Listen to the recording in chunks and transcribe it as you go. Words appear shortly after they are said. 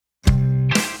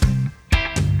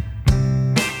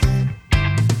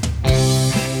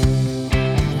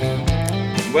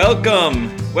Welcome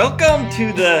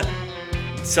to the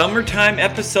summertime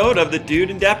episode of the Dude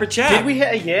and Dapper Chat. Did we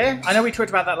hit a year? I know we talked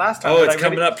about that last time. Oh, it's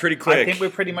coming up pretty quick. I think we're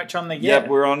pretty much on the year. Yep,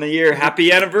 we're on the year.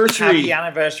 Happy anniversary. Happy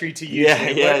anniversary to you.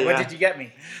 Yeah. What did you get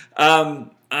me?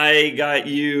 I got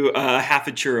you half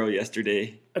a churro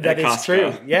yesterday. That is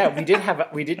true. Yeah,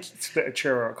 we did split a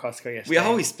churro at Costco yesterday. We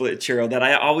always split a churro that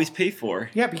I always pay for.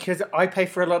 Yeah, because I pay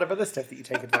for a lot of other stuff that you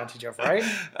take advantage of, right?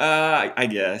 I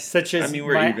guess. Such as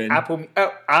we're even.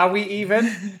 Are we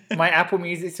even? My Apple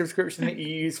Music subscription that you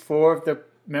use 4 of the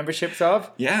memberships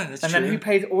of. Yeah, that's true. And then who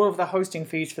pays all of the hosting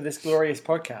fees for this glorious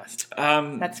podcast?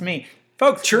 That's me.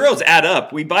 Folks. Churros add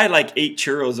up. We buy like 8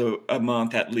 churros a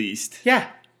month at least. Yeah.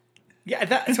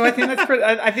 Yeah, so I think that's pretty,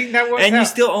 I think that works And out. you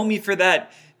still owe me for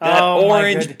that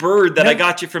orange bird that I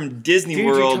got you from Disney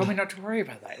World. You told me not to worry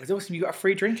about that. It was awesome. You got a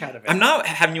free drink out of it. I'm not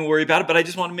having you worry about it, but I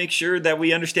just want to make sure that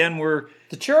we understand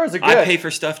the churros are good. I pay for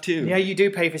stuff too. Yeah, you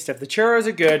do pay for stuff. The churros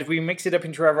are good. We mix it up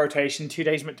into our rotation. 2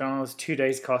 days McDonald's, 2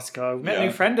 days Costco. We met a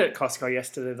new friend at Costco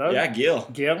yesterday, though. Yeah, Gil.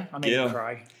 I made him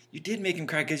cry. You did make him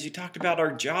cry because you talked about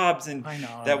our jobs and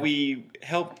that we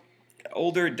help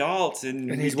older adults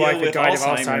and his wife had died of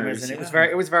Alzheimer's, and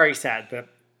it was very sad.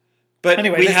 But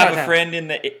anyway, we have a friend in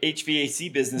the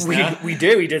HVAC business now. We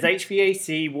do. He does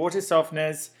HVAC, water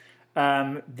softeners,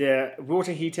 the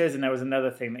water heaters, and there was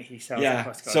another thing that he sells at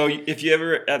Costco. So if you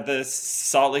ever at the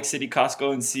Salt Lake City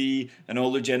Costco and see an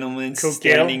older gentleman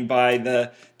standing by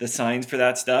the signs for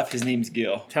that stuff, his name's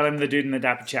Gil. Tell him the Dude and the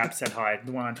Dapper Chap said hi,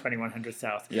 the one on 2100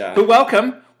 South. Yeah. But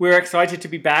welcome. We're excited to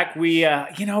be back. We,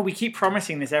 we keep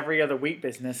promising this every other week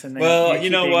business. And then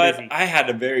you know what? Busy. I had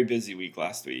a very busy week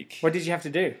last week. What did you have to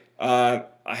do? I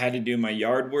had to do my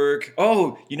yard work.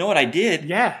 Oh, you know what I did?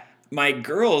 Yeah. My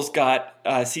girls got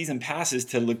season passes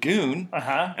to Lagoon,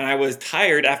 and I was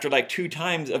tired after like 2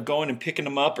 times of going and picking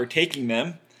them up or taking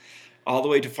them all the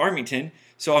way to Farmington.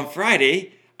 So on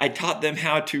Friday, I taught them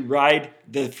how to ride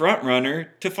the front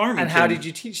runner to Farmington. And how did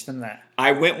you teach them that?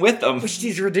 I went with them. Which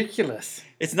is ridiculous.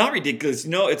 It's not ridiculous.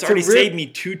 No, it's already saved me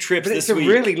 2 trips this week. It's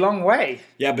a really long way.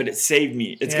 Yeah, but it saved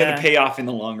me. It's going to pay off in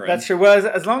the long run. That's true. Well,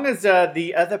 as long as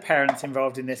the other parents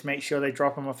involved in this make sure they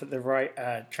drop them off at the right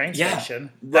train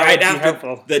station. Right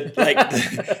after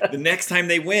the next time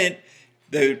they went,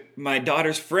 my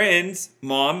daughter's friend's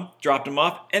mom dropped him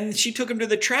off, and she took him to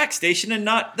the track station and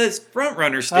not the front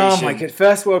runner station. Oh my god,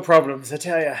 first world problems, I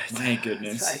tell you. My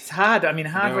goodness, it's hard. I mean,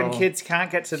 when kids can't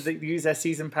get to use their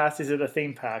season passes at a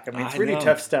theme park. I mean, it's really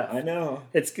tough stuff. I know.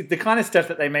 It's the kind of stuff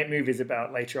that they make movies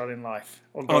about later on in life.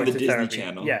 Or on the Disney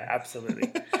Channel. Yeah,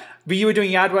 absolutely. But you were doing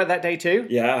yard work that day too?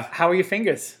 Yeah. How are your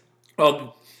fingers?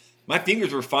 Well, my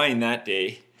fingers were fine that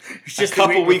day. It's just a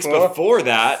couple weeks before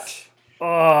that.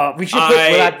 Oh, we'll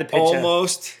add the picture.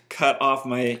 Almost cut off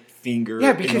my finger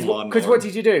in the lawnmower. Because what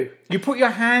did you do? You put your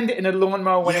hand in a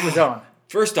lawnmower when it was on.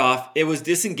 First off, it was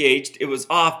disengaged. It was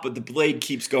off, but the blade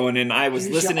keeps going. And I was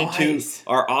listening to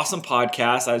our awesome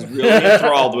podcast. I was really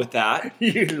enthralled with that.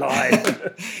 You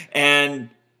lied. And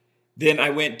then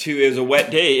I went to, it was a wet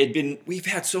day. We've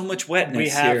had so much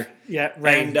wetness here. Yeah,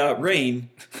 rain. And rain.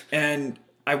 And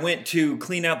I went to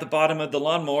clean out the bottom of the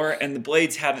lawnmower, and the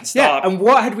blades hadn't stopped. Yeah, and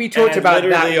what had we talked about that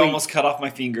week? Literally almost cut off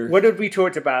my finger. What had we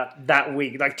talked about that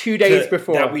week? Like 2 days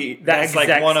before. That's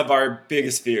like one of our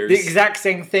biggest fears. The exact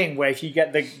same thing where if you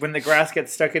get when the grass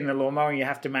gets stuck in the lawnmower and you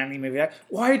have to manually move it out.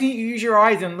 Why didn't you use your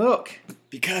eyes and look?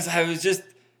 Because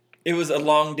it was a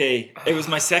long day. It was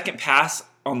my second pass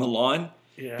on the lawn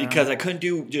because I couldn't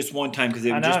do just one time because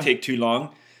it would just take too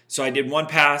long. So I did one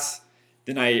pass,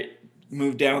 then I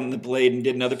moved down the blade and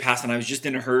did another pass, and I was just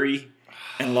in a hurry,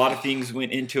 and a lot of things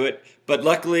went into it. But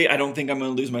luckily, I don't think I'm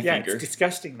going to lose my finger. Yeah, it's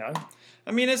disgusting, though.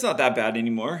 I mean, it's not that bad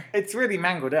anymore. It's really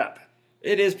mangled up.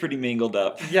 It is pretty mangled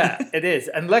up. Yeah, it is.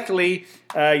 And luckily,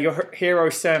 your hero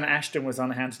son, Ashton, was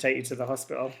on hand to take you to the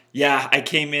hospital. Yeah, I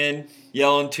came in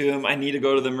yelling to him, I need to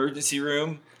go to the emergency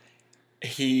room.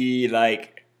 He,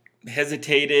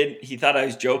 hesitated. He thought I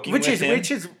was joking with him.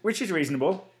 Which is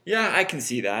reasonable. Yeah, I can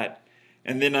see that.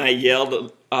 And then I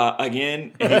yelled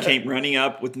again, and he came running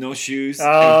up with no shoes and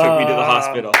took me to the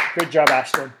hospital. Good job,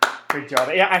 Ashton. Good job.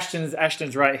 Yeah,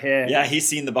 Ashton's right here. Yeah, he's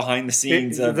seen the behind the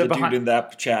scenes of the Dude and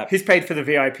that chap. He's paid for the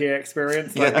VIP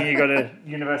experience, like when you go to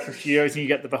Universal Studios and you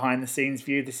get the behind the scenes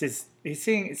view. He's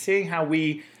seeing how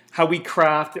we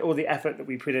craft all the effort that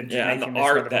we put into making and the this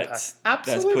art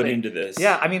that's put into this.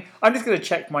 Yeah, I mean, I'm just going to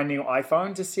check my new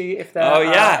iPhone to see if there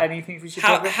are anything we should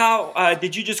talk about. How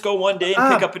did you just go one day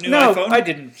and pick up a new iPhone? No, I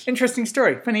didn't. Interesting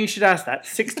story. Funny you should ask that.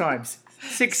 6 times.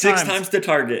 Six times to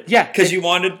Target. Yeah. Because you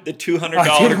wanted the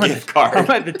 $200 gift card. I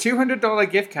want the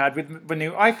 $200 gift card with the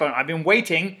new iPhone. I've been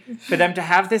waiting for them to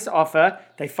have this offer.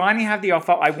 They finally have the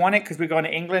offer. I want it because we're going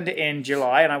to England in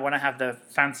July and I want to have the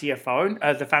fancier phone,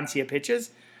 the fancier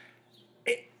pictures.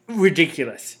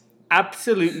 Ridiculous.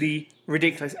 Absolutely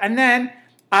ridiculous. And then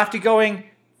after going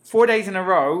 4 days in a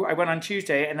row, I went on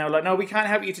Tuesday and they were like, no, we can't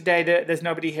help you today. There's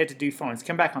nobody here to do phones.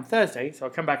 Come back on Thursday. So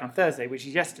I'll come back on Thursday, which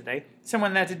is yesterday.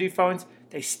 Someone there to do phones.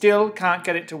 They still can't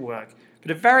get it to work.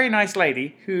 But a very nice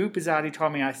lady who bizarrely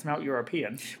told me I smelt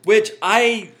European. Which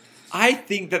I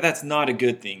think that's not a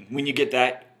good thing when you get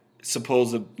that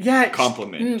supposed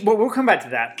compliment. Well, we'll come back to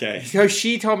that. Okay. So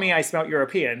she told me I smelt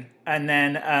European and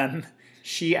then...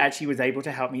 she actually was able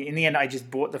to help me. In the end, I just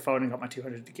bought the phone and got my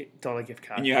 $200 gift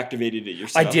card. And you activated it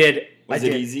yourself? I did. Was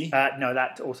it easy? No,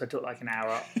 that also took like an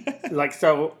hour.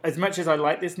 So as much as I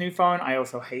like this new phone, I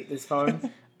also hate this phone.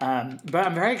 But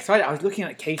I'm very excited. I was looking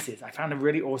at cases. I found a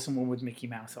really awesome one with Mickey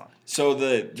Mouse on. So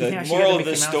the moral of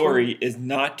the story is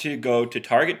not to go to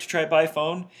Target to try to buy a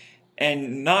phone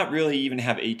and not really even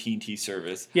have AT&T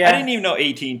service. Yeah. I didn't even know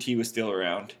AT&T was still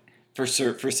around. For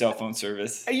cell phone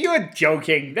service. You're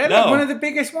joking. They're like one of the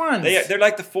biggest ones. They're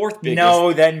like the fourth biggest.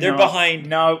 No, they're behind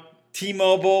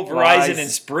T-Mobile, Verizon,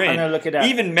 and Sprint. I'm gonna look it up.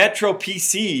 Even Metro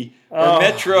PC or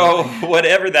Metro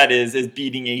whatever that is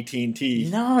beating AT&T.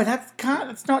 No,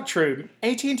 that's not true.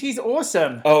 AT&T's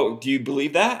awesome. Oh, do you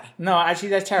believe that? No, actually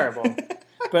they're terrible.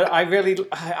 But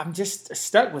I'm just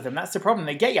stuck with them. That's the problem.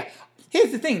 They get you.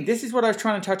 Here's the thing. This is what I was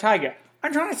trying to tell Tiger.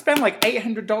 I'm trying to spend like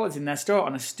 $800 in their store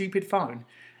on a stupid phone.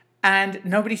 And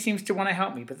nobody seems to want to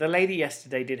help me. But the lady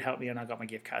yesterday did help me and I got my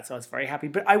gift card. So I was very happy.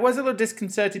 But I was a little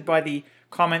disconcerted by the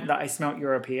comment that I smelt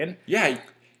European. Yeah.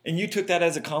 And you took that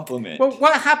as a compliment. Well,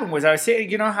 what happened was I was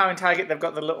sitting, you know how in Target they've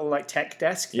got the little like tech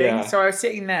desk thing? Yeah. So I was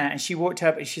sitting there and she walked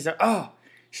up and she's like,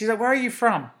 where are you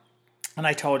from? And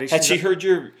I told her. Had she heard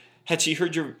your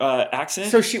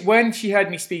accent? So when she heard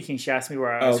me speaking, she asked me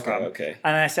where I was from. Okay.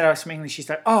 And I said I was from England. She's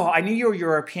like, I knew you were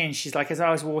European. She's like, as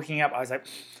I was walking up, I was like...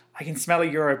 I can smell a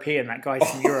European. That guy's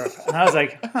from Europe. And I was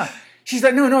like, huh. She's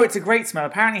like, no, it's a great smell.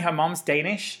 Apparently her mom's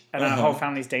Danish and her whole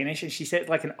family's Danish. And she said it's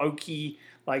like an oaky,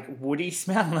 like woody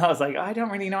smell. And I was like, I don't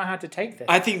really know how to take this.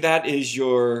 I think that is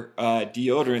your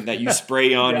deodorant that you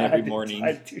spray on every morning.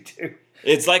 I do too.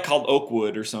 It's like called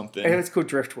Oakwood or something. It was called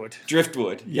Driftwood.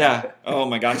 Driftwood, yeah. Oh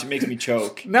my gosh, it makes me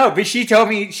choke. No, but she told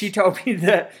me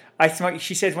that I smell.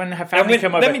 She says when her family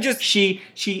come over, she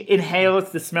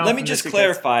inhales the smell. Let me just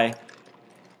clarify.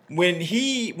 When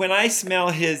I smell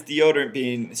his deodorant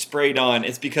being sprayed on,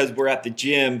 it's because we're at the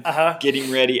gym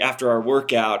getting ready after our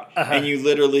workout, and you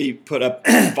literally put a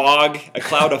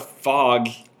cloud of fog.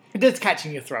 It does catch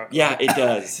in your throat. Yeah, it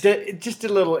does. Just a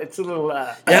little. It's a little.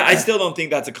 Yeah, I still don't think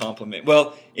that's a compliment.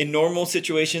 Well, in normal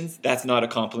situations, that's not a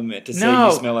compliment to say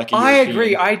you smell like a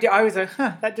European. I agree. I was like,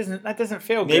 that doesn't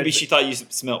feel good. Maybe she thought you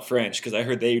smelled French because I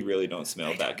heard they really don't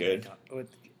smell that good.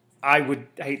 I would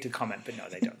hate to comment, but no,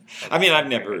 they don't. I mean, I've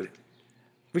never.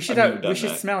 We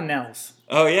should smell Nels.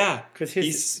 Oh yeah, because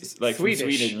he's like Swedish.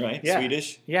 From Sweden, right? Yeah.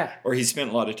 Swedish. Yeah. Or he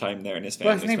spent a lot of time there, and his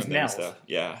family's his name's from there and Nels. stuff.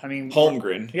 Yeah. I mean,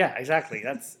 Holmgren. Yeah, exactly.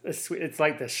 It's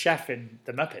like the chef in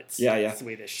the Muppets. Yeah.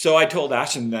 Swedish. So I told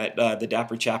Ashton that the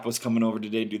Dapper Chap was coming over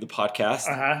today to do the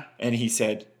podcast, and he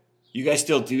said, "You guys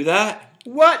still do that?"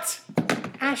 What,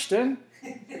 Ashton?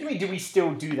 What do you mean? Do we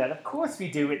still do that? Of course we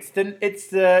do. It's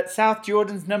the South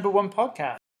Jordan's #1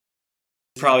 podcast.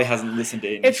 Probably hasn't listened to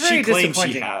it. It's really she claims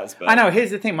disappointing. She has, but I know.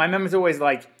 Here's the thing. My mum is always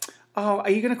like, "Oh, are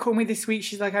you going to call me this week?"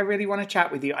 She's like, "I really want to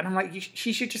chat with you," and I'm like,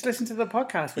 "She should just listen to the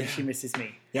podcast when she misses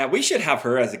me." Yeah, we should have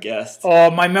her as a guest.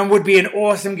 Oh, my mum would be an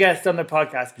awesome guest on the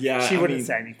podcast. Yeah, she wouldn't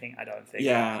say anything. I don't think.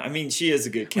 Yeah, I mean, she is a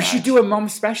good catch. We should do a mum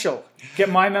special. Get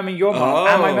my mum and your mum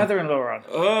and my mother-in-law on.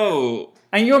 Oh.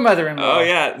 And your mother-in-law. Oh,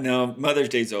 yeah. No, Mother's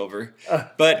Day's over.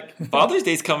 But Father's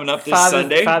Day's coming up this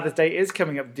Sunday. Father's Day is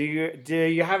coming up. Do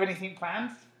you have anything planned,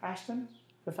 Ashton,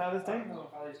 for Father's Day? I don't know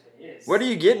what Father's Day is. What are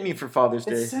you getting me for Father's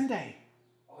Day? It's Sunday.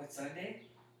 Oh, it's Sunday?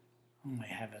 Oh, my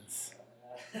heavens.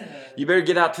 You better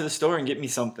get out to the store and get me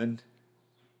something.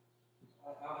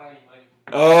 I'll have you money.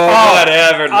 Oh,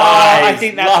 whatever. Lies. I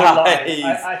think that's a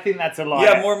lie. I think that's a lie. You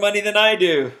have more money than I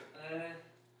do.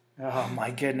 Oh,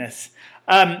 my goodness.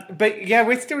 But yeah,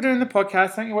 we're still doing the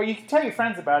podcast. Well, you can tell your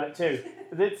friends about it too.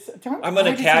 I'm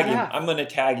going to tag him. I'm going to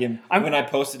tag him. When I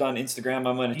post it on Instagram,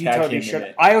 I'm going to tag him in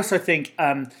it. I also think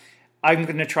I'm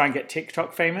going to try and get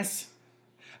TikTok famous.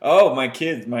 Oh, my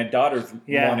daughters want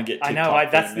to get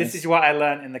TikTok famous. This is what I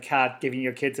learned in the car, giving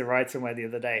your kids a ride somewhere the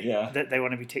other day. Yeah. That they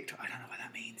want to be TikTok. I don't know what that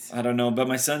that means. I don't know, but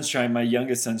my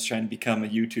youngest son's trying to become a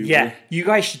YouTuber. Yeah, you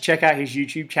guys should check out his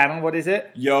YouTube channel. What is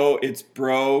it? Yo, it's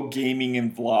Bro Gaming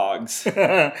and Vlogs.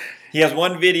 He has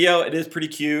one video. It is pretty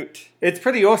cute. It's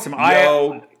pretty awesome.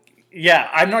 I'm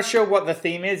not sure what the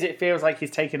theme is. It feels like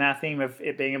he's taken our theme of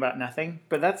it being about nothing,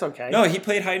 but that's okay. No, he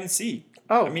played hide and seek.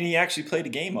 Oh. I mean, he actually played a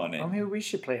game on it. Well, maybe we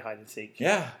should play hide and seek.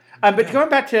 Yeah. But going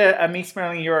back to me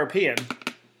smelling European.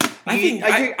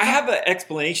 I have an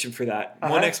explanation for that.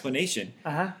 Uh-huh. One explanation.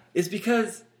 Uh-huh. Is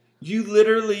because you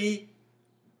literally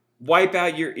wipe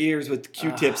out your ears with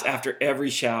Q-tips after every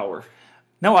shower.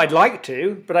 No, I'd like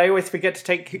to, but I always forget to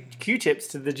take Q-tips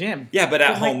to the gym. Yeah, but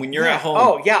at home, when you're at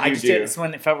home, I just did this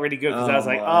when it felt really good because I was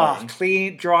like,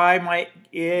 clean, dry my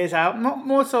ears out. Not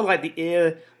more so like the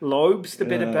ear lobes, the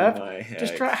bit above.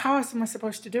 Just dry. How else am I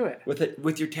supposed to do it?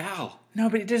 With your towel. No,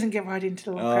 but it doesn't get right into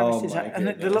the little crevices. And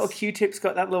the little Q-tip's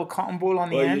got that little cotton ball on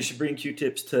the end. Well, you should bring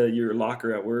Q-tips to your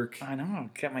locker at work. I know.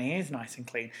 Get my ears nice and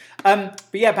clean. But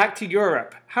yeah, back to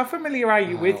Europe. How familiar are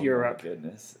you with Europe? My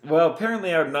goodness. Well,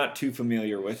 apparently I'm not too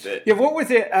familiar with it. Yeah, what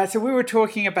was it? So we were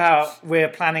talking about we're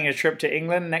planning a trip to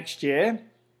England next year.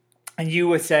 And you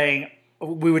were saying,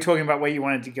 we were talking about where you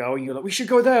wanted to go. And you were like, we should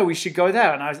go there.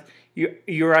 And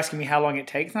you were asking me how long it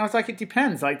takes. And I was like, it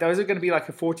depends. Like, those are going to be like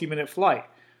a 40-minute flight.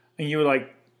 And you were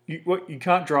like, you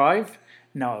can't drive?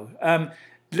 No.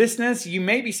 Listeners, you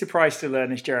may be surprised to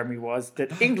learn, as Jeremy was,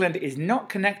 that England is not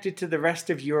connected to the rest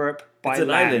of Europe by land. It's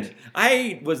an island.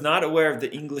 I was not aware of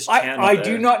the English Channel. I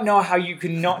do not know how you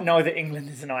can not know that England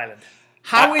is an island.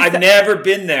 I've never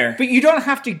been there. But you don't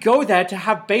have to go there to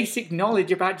have basic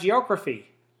knowledge about geography.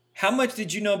 How much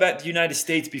did you know about the United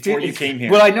States before you came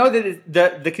here? Well, I know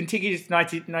that the contiguous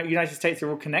United States are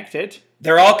all connected.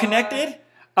 They're all connected?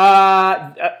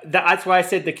 That's why I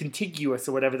said the contiguous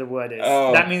or whatever the word is.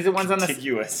 Oh, that means the ones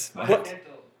contiguous. On the...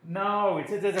 No,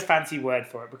 there's a fancy word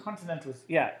for it. But continentals,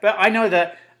 yeah. But I know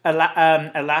that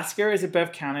Alaska is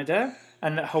above Canada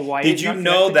and that Hawaii Did you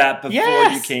know that before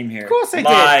you came here? Of course I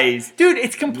Lies. did. Dude,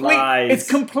 it's complete. Lies. It's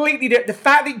completely... The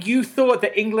fact that you thought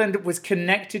that England was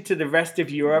connected to the rest of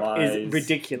Europe is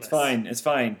ridiculous. It's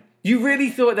fine. You really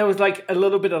thought there was like a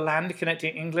little bit of land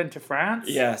connecting England to France?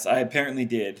 Yes, I apparently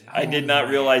did. I did not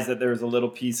realize that there was a little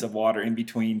piece of water in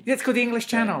between. Yeah, it's called the English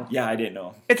Channel. Yeah, I didn't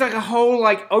know. It's like a whole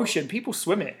like ocean. People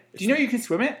swim it. Do you know you can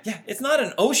swim it? Yeah, it's not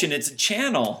an ocean. It's a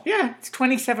channel. Yeah, it's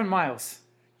 27 miles.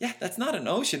 Yeah, that's not an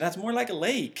ocean. That's more like a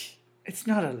lake. It's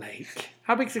not a lake.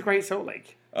 How big is the Great Salt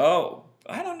Lake? Oh,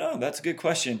 I don't know. That's a good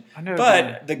question.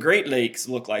 But the Great Lakes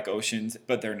look like oceans,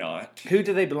 but they're not. Who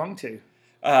do they belong to?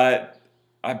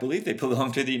 I believe they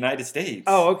belong to the United States.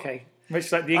 Oh, okay.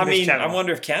 Much like the English Channel. I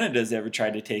wonder if Canada's ever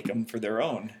tried to take them for their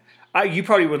own. You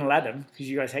probably wouldn't let them because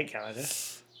you guys hate Canada.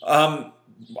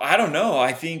 I don't know.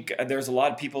 I think there's a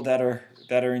lot of people that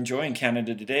are enjoying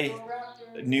Canada today.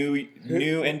 New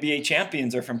NBA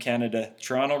champions are from Canada.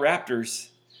 Toronto Raptors.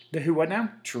 The who what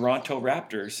now? Toronto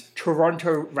Raptors.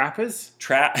 Toronto Rappers?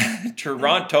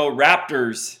 Toronto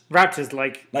Raptors. Raptors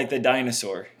like the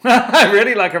dinosaur.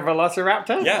 Really? Like a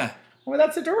velociraptor? Yeah. Well,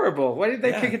 that's adorable. Why did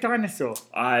they pick a dinosaur?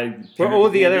 Were all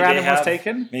the other animals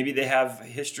taken? Maybe they have a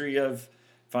history of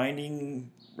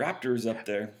finding raptors up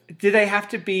there. Do they have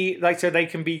to be like so they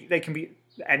can be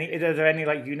any? Are there any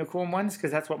like unicorn ones?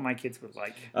 Because that's what my kids would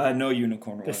like. No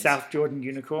unicorn ones. The South Jordan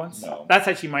unicorns. No, that's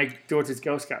actually my daughter's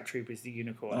Girl Scout troop is the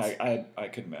unicorns. I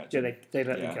could imagine. Yeah, they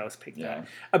let the girls pick that.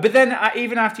 But then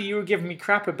even after you were giving me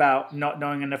crap about not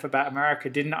knowing enough about America,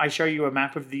 didn't I show you a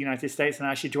map of the United States and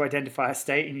asked you to identify a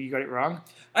state and you got it wrong?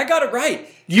 I got it right.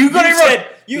 You got it right.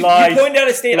 You pointed out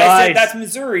a state. Lies. I said that's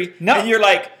Missouri. No, and you're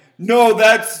like, no,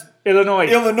 that's Illinois.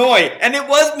 And it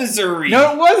was Missouri.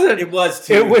 No, it wasn't. It was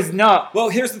too. It was not. Well,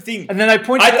 here's the thing. And then I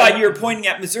thought you were pointing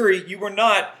at Missouri. You were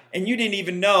not, and you didn't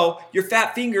even know. Your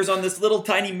fat fingers on this little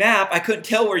tiny map. I couldn't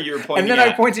tell where you were pointing. And then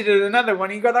I pointed at another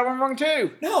one, and you got that one wrong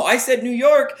too. No, I said New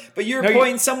York, but you're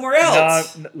pointing somewhere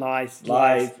else. No,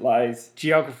 lies.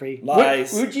 Geography.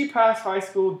 Lies. Would you pass high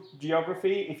school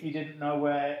geography if you didn't know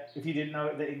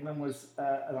that England was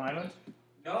an island?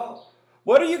 No.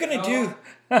 What are you gonna do?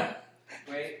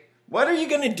 Wait. What are you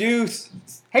gonna do?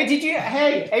 Hey, did you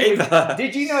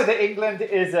know that England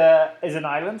is an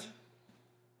island?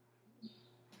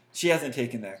 She hasn't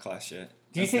taken that class yet.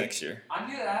 Do you think next year? I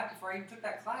knew that before I even took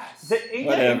that class.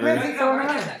 Whatever.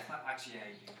 Actually, yeah,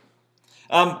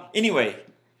 you do. Anyway,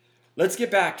 let's get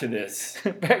back to this.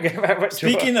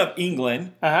 Speaking of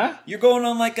England, you're going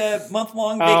on like a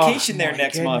month-long vacation there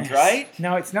next month, right?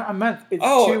 No, it's not a month. It's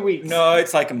 2 weeks. No,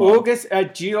 it's like a month.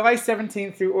 July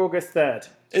 17th through August 3rd.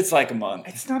 It's like a month.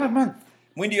 It's not a month.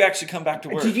 When do you actually come back to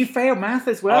work? Did you fail math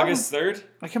as well? August 3rd?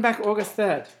 I come back August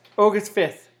 3rd. August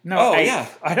 5th. No, Oh, 8th. yeah.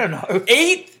 I don't know.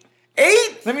 8th?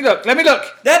 Let me look.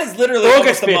 That is literally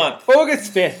almost a month.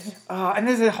 August 5th. Oh, and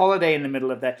there's a holiday in the middle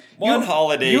of that. One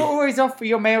holiday. You're always off for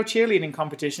your male cheerleading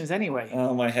competitions anyway.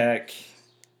 Oh, my heck.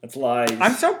 That's lies.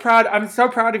 I'm so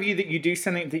proud of you that you do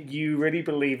something that you really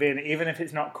believe in, even if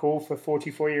it's not cool for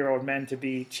 44-year-old men to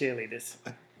be cheerleaders.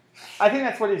 I think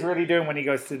that's what he's really doing when he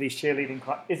goes to these cheerleading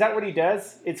classes. Is that what he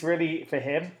does? It's really for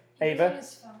him, Ava?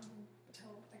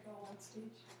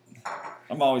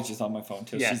 I'm always just on my phone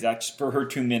till she's actually for her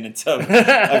 2 minutes of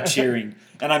cheering,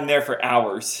 and I'm there for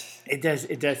hours. It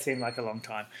does seem like a long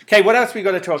time. Okay, what else we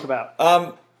got to talk about?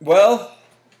 We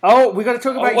got to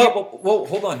talk about. Whoa,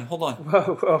 hold on.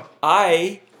 Whoa.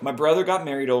 My brother got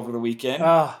married over the weekend,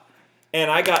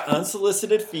 and I got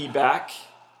unsolicited feedback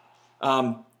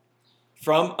from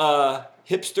a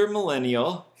hipster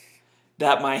millennial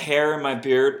that my hair and my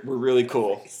beard were really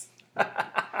cool.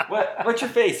 What's your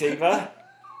face, Ava?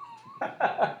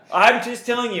 I'm just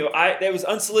telling you, that was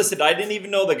unsolicited. I didn't even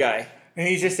know the guy. And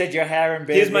he just said your hair and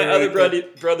beard. He's my other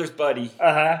brother's buddy.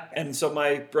 And so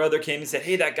my brother came and said,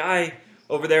 hey, that guy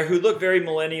over there who looked very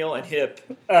millennial and hip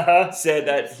said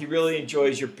that he really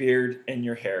enjoys your beard and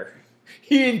your hair.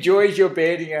 He enjoys your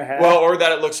beard and your hair? Well, or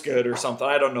that it looks good or something.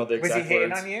 I don't know the exact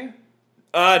words. Was he hitting on you?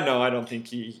 No, I don't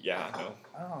think no.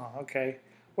 Oh, okay.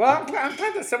 Well, I'm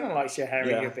glad that someone likes your hair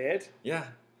and your beard. Yeah.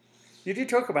 You do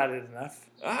talk about it enough.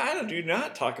 I do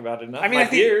not talk about it enough. I mean,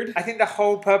 beard. I think the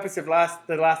whole purpose of the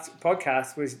last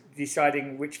podcast was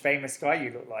deciding which famous guy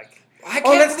you look like. I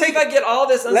can't believe I get all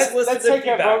this unsolicited Let's take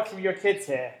feedback. a vote from your kids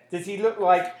here. Does he look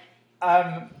like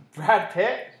Brad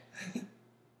Pitt?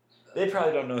 They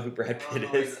probably don't know who Brad Pitt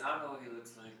is. I don't know what he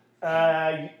looks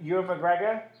like. Ewan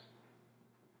McGregor?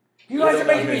 You guys are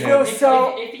making me feel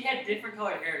so... If he had different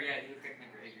colored hair, yeah, he looked like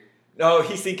McGregor. No,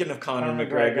 he's thinking of Conor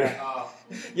McGregor. Oh.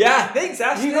 Yeah, thanks,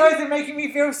 Ashton. You guys are making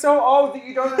me feel so old that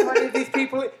you don't know any of these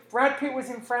people. Brad Pitt was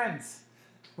in Friends.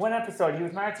 One episode. He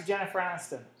was married to Jennifer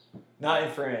Aniston. Not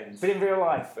in Friends. But in real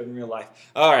life.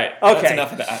 All right. Okay. That's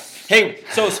enough of that. Hey,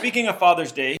 so speaking of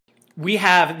Father's Day. We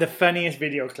have the funniest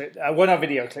video clip.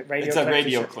 Radio it's a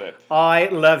radio clip. I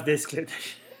love this clip.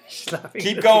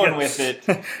 Keep going with it.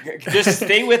 Just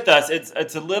stay with us.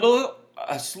 It's a little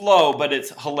slow, but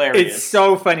it's hilarious. It's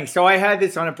so funny. So I heard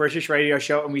this on a British radio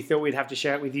show, and we thought we'd have to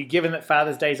share it with you, given that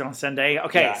Father's Day is on Sunday.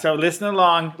 Okay, So listen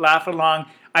along, laugh along.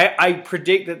 I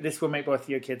predict that this will make both of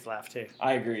your kids laugh too.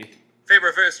 I agree. Feb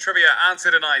Reverse Trivia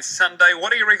answer tonight, Sunday.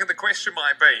 What do you reckon the question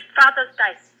might be? Father's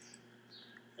Day.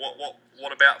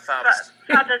 What about Father's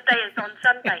Day? Father's Day is on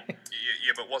Sunday.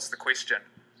 Yeah, but what's the question?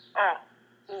 Oh.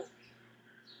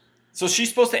 So she's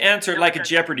supposed to answer like a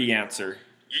Jeopardy answer.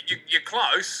 You're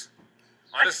close.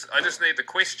 I just need the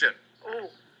question. Oh.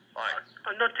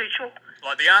 I'm not too sure.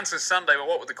 Like the answer's Sunday, but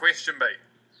what would the question be?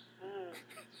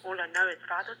 All I know is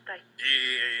Father's Day.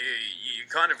 Yeah, you're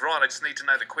kind of right. I just need to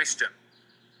know the question.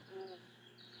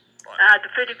 The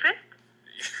 31st?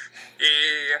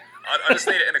 Yeah. I just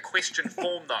need it in a question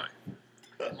form, though.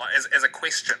 Like as a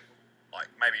question. Like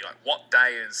maybe like what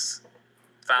day is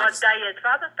Father's Day? What day is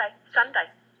Father's Day? Sunday.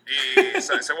 Yeah.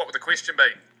 So what would the question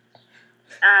be?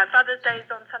 Father's Day is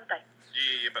on Sunday.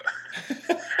 Yeah, but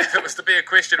if it was to be a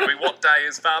question, it would be what day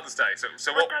is Father's Day?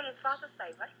 So what day is Father's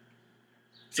Day, right?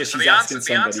 So the answer's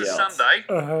Sunday. Sunday.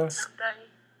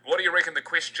 What do you reckon the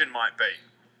question might be?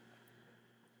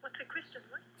 What's the question,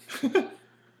 right?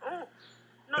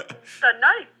 Don't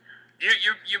know.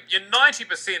 You're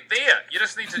 90% there.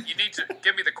 You need to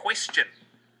give me the question.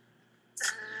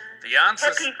 The answer.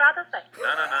 Happy Father's Day.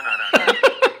 No.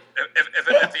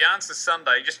 If the answer's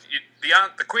Sunday,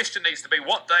 the question needs to be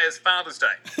what day is Father's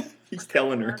Day? He's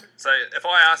telling her. So if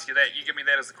I ask you that, you give me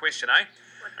that as the question, eh?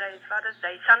 What day is Father's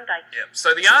Day? Sunday. Yep.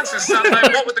 So the answer's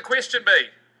Sunday. What would the question be?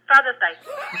 Father's Day.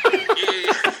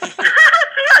 Yeah. See,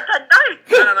 I don't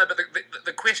know. No. But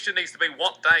the question needs to be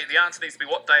what day. The answer needs to be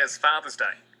what day is Father's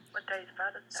Day. What day is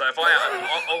Father's Day? So if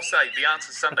I'll say the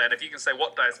answer's Sunday, and if you can say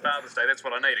what day is Father's Day, that's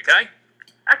what I need. Okay.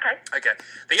 Okay.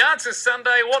 The answer's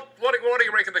Sunday. What do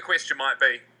you reckon the question might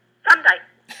be? Sunday.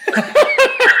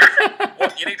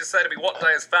 What you need to say to me? What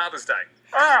day is Father's Day?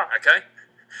 Oh. Okay.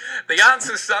 The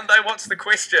answer's Sunday. What's the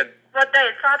question? What day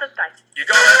is Father's Day? You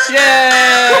got it.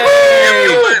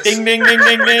 Yay! Ding, ding, ding,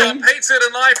 ding, We ding. got pizza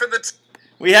tonight for the.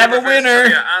 We have a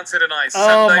winner. Answer tonight.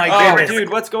 Oh Sunday. my goodness. Dude,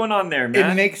 what's going on there,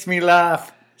 man? It makes me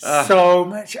laugh so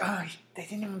much. They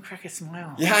didn't even crack a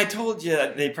smile. Yeah, I told you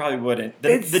that they probably wouldn't.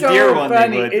 The so deer one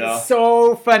funny. they would, though. It's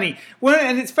so funny. Well,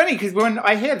 and it's funny because when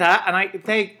I hear that, and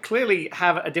they clearly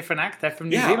have a different accent from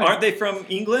New Zealand. Aren't they from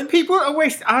England? People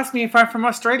always ask me if I'm from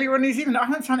Australia or New Zealand. I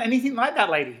don't sound anything like that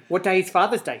lady. What day is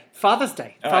Father's Day? Father's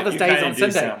Day. Father's Day is on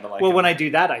Sunday. Well, when I do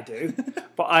that, I do.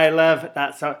 But I love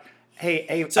that. So,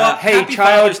 hey,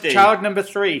 child number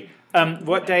 3.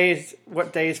 What day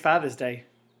is Father's Day?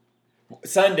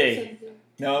 Sunday.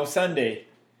 No, Sunday.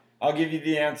 I'll give you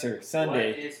the answer. Sunday.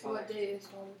 What day is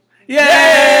Father's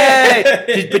Day?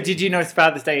 Yay! But did you know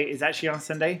Father's Day is actually on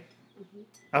Sunday?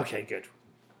 Mm-hmm. Okay, good.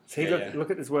 See, look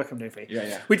at this work I'm doing for you.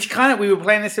 Yeah. Which we were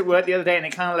playing this at work the other day, and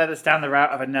it kind of led us down the route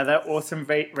of another awesome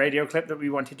radio clip that we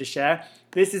wanted to share.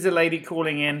 This is a lady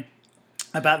calling in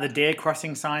about the deer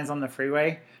crossing signs on the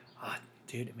freeway. Oh,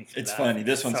 dude, it makes me laugh. Funny.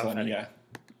 This one's funny, yeah.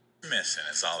 Missing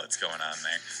is all that's going on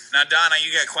there. Now, Donna, you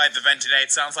got quite the vent today.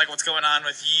 It sounds like what's going on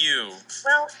with you.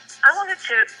 Well, I wanted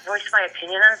to voice my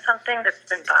opinion on something that's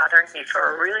been bothering me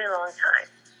for a really long time.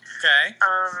 Okay.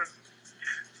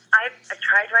 I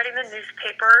tried writing the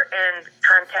newspaper and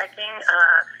contacting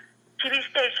TV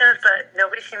stations, but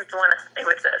nobody seems to want to stay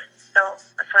with this. So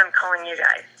that's why I'm calling you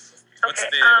guys. Okay.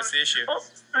 What's the issue? Well,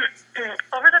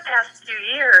 over the past few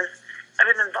years, I've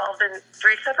been involved in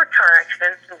 3 separate car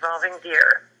accidents involving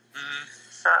deer.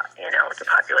 With the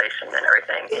population and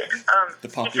everything. The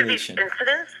population. Each of these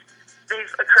incidents,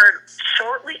 they've occurred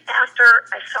shortly after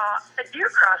I saw a deer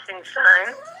crossing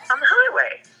sign on the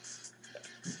highway.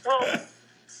 Well,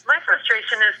 my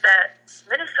frustration is that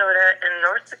Minnesota and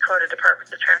North Dakota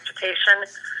Departments of Transportation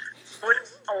would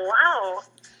allow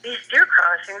these deer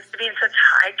crossings to be in such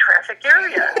high traffic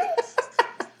areas.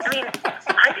 I mean,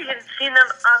 I've even seen them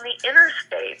on the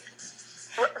interstate.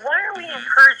 Why are we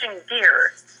encouraging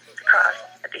deer to cross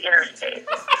at the interstate?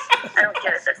 I don't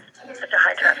get it. That's such a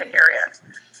high traffic area.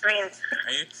 I mean,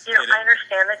 I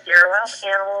understand that deer are wild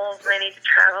animals. They need to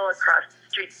travel across the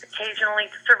streets occasionally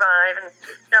to survive, and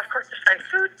of course to find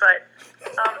food. But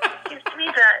it seems to me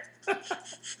that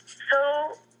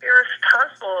so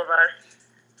irresponsible of us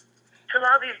to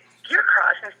allow these deer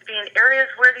crossings to be in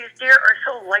areas where these deer are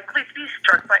so likely to be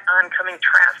struck by oncoming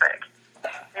traffic. I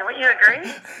mean, wouldn't you agree?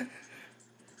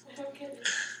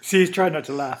 She's trying not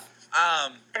to laugh. I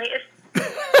mean,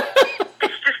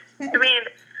 it's just,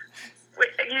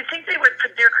 you think they would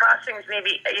put deer crossings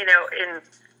maybe, in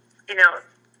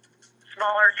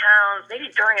smaller towns, maybe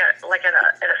during at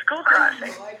a school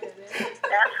crossing.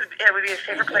 It would be a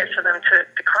safer place for them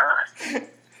to cross.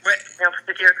 Put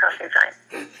the deer crossing sign.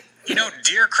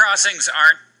 Deer crossings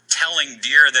aren't telling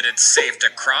deer that it's safe to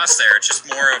cross there. It's just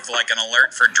more of like an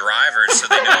alert for drivers so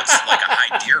they know it's like a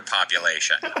high deer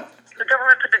population. The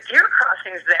government put the deer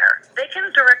crossings there. They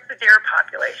can direct the deer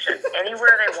population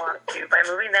anywhere they want to by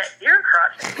moving that deer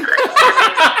crossing sign.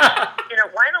 I mean,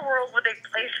 why in the world would they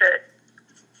place it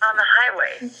on the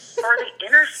highway or the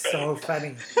interstate? So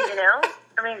funny.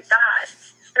 I mean, God,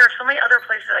 there are so many other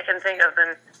places I can think of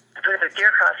than putting the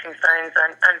deer crossing signs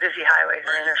on busy highways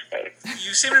and interstates.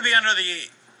 You seem to be under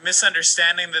the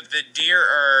misunderstanding that the deer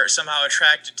are somehow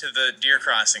attracted to the deer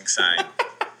crossing sign.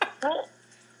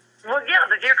 Well, yeah,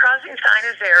 the deer crossing sign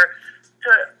is there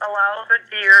to allow the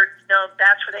deer to know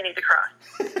that's where they need to cross.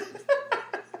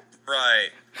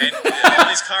 Right. And all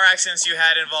these car accidents you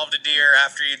had involved a deer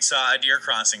after you'd saw a deer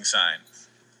crossing sign.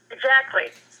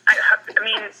 Exactly. I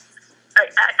mean,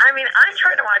 I'm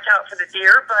trying to watch out for the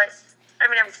deer, but I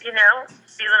mean, speed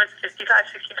limit's 55,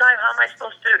 65. How am I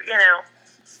supposed to,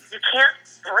 you can't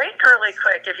brake really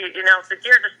quick if if the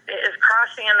deer just is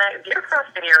crossing in that deer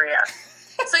crossing area.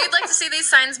 So you'd like to see these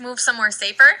signs move somewhere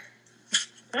safer?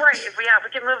 Right. If we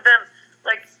can move them,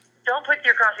 don't put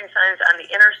deer crossing signs on the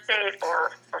interstate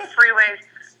or freeways.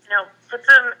 Put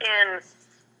them in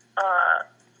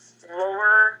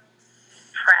lower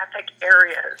traffic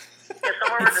areas.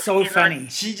 Somewhere it's so funny.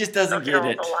 She just doesn't get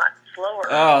it. A lot slower.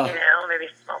 Oh. Maybe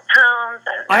small towns.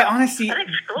 I think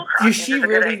school crossings is a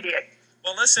good idea.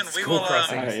 Well, listen, we will.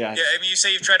 You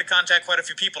say you've tried to contact quite a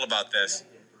few people about this.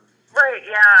 Right,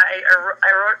 yeah.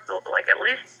 I wrote at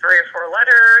least 3 or 4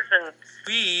 letters, and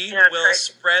we will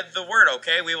spread the word.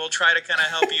 Okay, we will try to kind of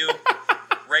help you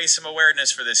raise some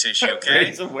awareness for this issue. Okay,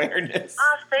 raise awareness.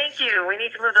 Oh, thank you. We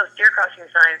need to move those deer crossing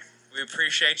signs. We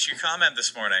appreciate your comment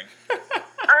this morning. All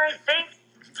right, thanks.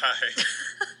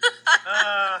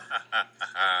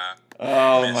 Bye.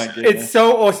 Oh my goodness. It's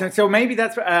so awesome. So maybe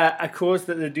that's a cause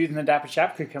that the Dude in the Dapper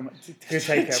Chap could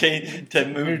take up. to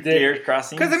move deer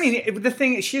crossings. Because I mean, the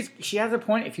thing is, she has a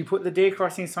point. If you put the deer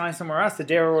crossing sign somewhere else, the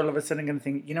deer are all of a sudden going to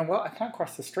think, you know what, I can't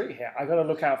cross the street here. I got to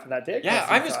look out for that deer. Yeah,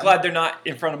 I'm just glad they're not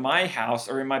in front of my house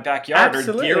or in my backyard.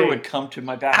 Absolutely. Or deer would come to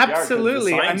my backyard.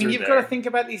 Absolutely. I mean, you've got to think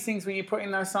about these things when you're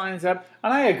putting those signs up.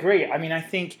 And I agree. I mean, I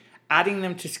think adding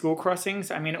them to school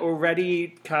crossings, I mean, already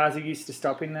cars are used to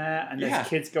stopping there and there's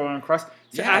kids going across.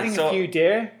 So adding a few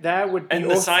deer there would be awesome.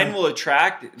 And the sign will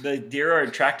attract, the deer are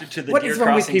attracted to the deer crossing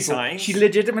signs. What is wrong with people? She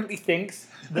legitimately thinks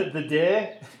that the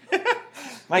deer...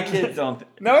 My kids don't.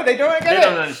 No, they don't get it. They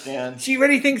don't understand. She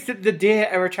really thinks that the deer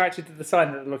are attracted to the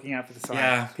sign, that they're looking out for the sign.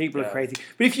 Yeah. People are crazy.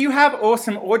 But if you have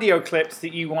awesome audio clips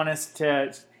that you want us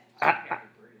to...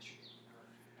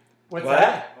 What's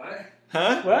that? What?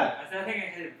 Huh? What? I think I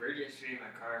hit a bird yesterday in my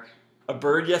car. A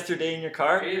bird yesterday in your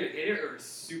car? Hit it or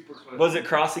super close. Was it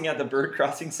crossing at the bird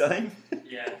crossing sign?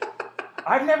 Yeah.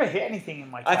 I've never hit anything in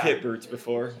my car. I've hit birds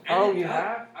before. Oh, you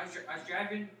have? I was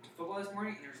driving to football this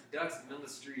morning and there's ducks in the middle of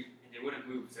the street and they wouldn't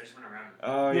move, so I just went around them.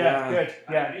 Oh, yeah. Good.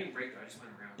 Yeah. I didn't break though, I just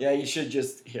went around. Yeah, you should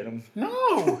just hit them.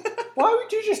 No. Why would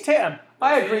you just hit them?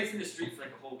 I agree. In the street for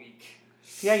like a whole week.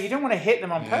 Yeah, you don't want to hit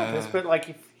them on purpose, but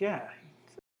like,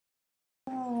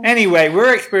 Anyway,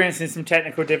 we're experiencing some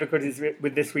technical difficulties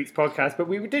with this week's podcast, but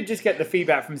we did just get the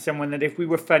feedback from someone that if we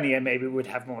were funnier, maybe we would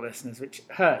have more listeners, which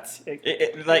hurts.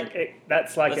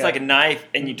 That's like a knife,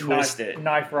 and you twist it.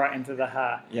 Knife right into the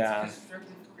heart. Yeah.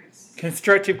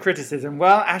 Constructive criticism.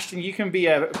 Well, Ashton, you can be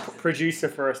a producer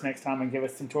for us next time and give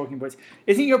us some talking points.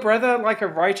 Isn't your brother like a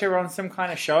writer on some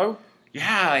kind of show?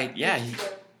 Yeah.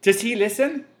 Does he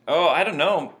listen? Oh, I don't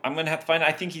know. I'm going to have to find out.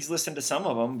 I think he's listened to some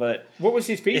of them, but... What was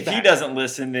his feedback? If he doesn't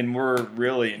listen, then we're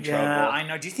really in trouble. Yeah, I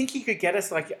know. Do you think he could get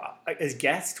us, like, as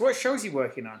guests? What show is he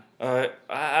working on?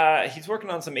 He's working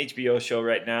on some HBO show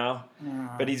right now,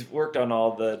 but he's worked on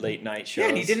all the late-night shows. Yeah,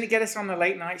 and he didn't get us on the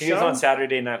late-night show? He was on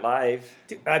Saturday Night Live.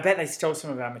 Dude, I bet they stole some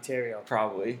of our material.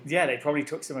 Probably. Yeah, they probably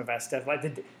took some of our stuff.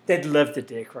 Like, they'd love the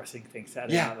deer crossing thing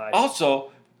Saturday Night Live.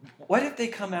 Also, what if they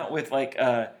come out with, like,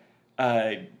 a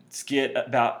skit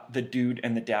about the Dude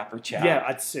and the Dapper Chap? Yeah,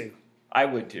 I'd sue. I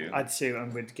would too. I'd sue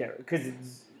and would get it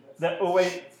because they're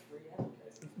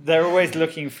always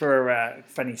looking for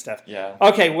funny stuff. Yeah.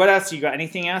 Okay, what else you got?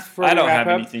 Anything else for I don't have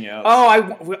anything else. Oh, I'm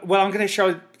going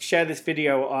to share this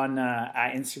video on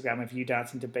our Instagram of you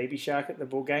dancing to Baby Shark at the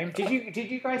ball game. Did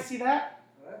you guys see that?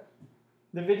 What?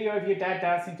 The video of your dad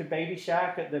dancing to Baby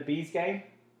Shark at the Bees game?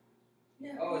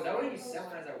 Yeah. Oh, is that what you said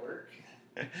when I was at work?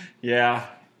 Yeah.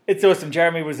 It's awesome.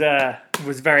 Jeremy was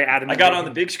very adamant. I got on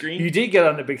the big screen. You did get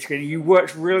on the big screen. You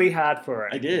worked really hard for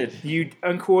it. I did. You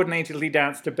uncoordinatedly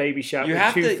danced to Baby Shark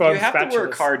with two You foam have spatulas. to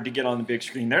work hard to get on the big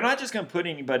screen. They're not just going to put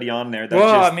anybody on there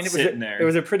that's sitting there. It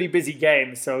was a pretty busy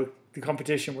game, so the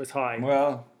competition was high.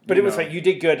 Well, but it was like you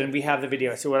did good, and we have the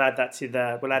video, so we'll add that to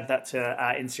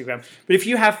our Instagram. But if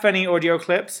you have funny audio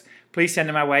clips, please send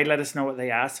them our way. Let us know what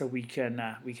they are, so we can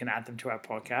add them to our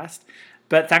podcast.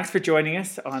 But thanks for joining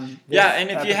us on this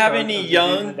and if you have any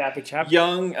young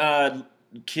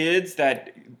kids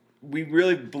that we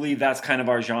really believe that's kind of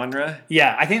our genre.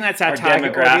 Yeah, I think that's our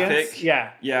target demographic. Audience.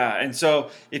 Yeah. Yeah, and so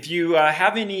if you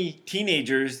have any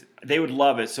teenagers, they would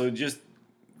love it. So just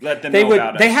let them know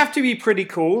about it. They have to be pretty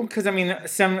cool because I mean,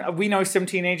 we know some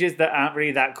teenagers that aren't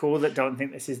really that cool that don't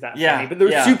think this is that funny. But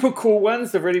the super cool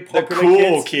ones, the really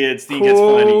popular kids think it's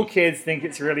funny. Cool kids think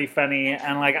it's really funny,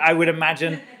 and like I would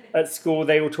imagine. At school,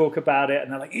 they will talk about it,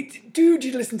 and they're like, dude,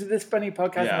 you listen to this funny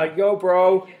podcast? Yeah. I'm like, yo,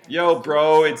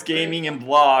 bro, it's gaming and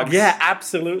blogs. Yeah,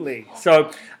 absolutely.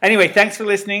 So, anyway, thanks for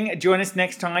listening. Join us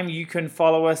next time. You can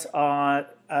follow us on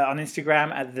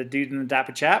Instagram at The Dude and the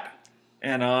Dapper Chap.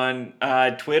 And on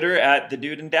Twitter at The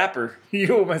Dude and Dapper.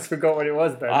 You almost forgot what it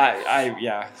was, then.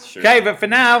 Yeah, sure. Okay, but for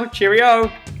now, cheerio.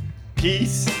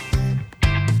 Peace.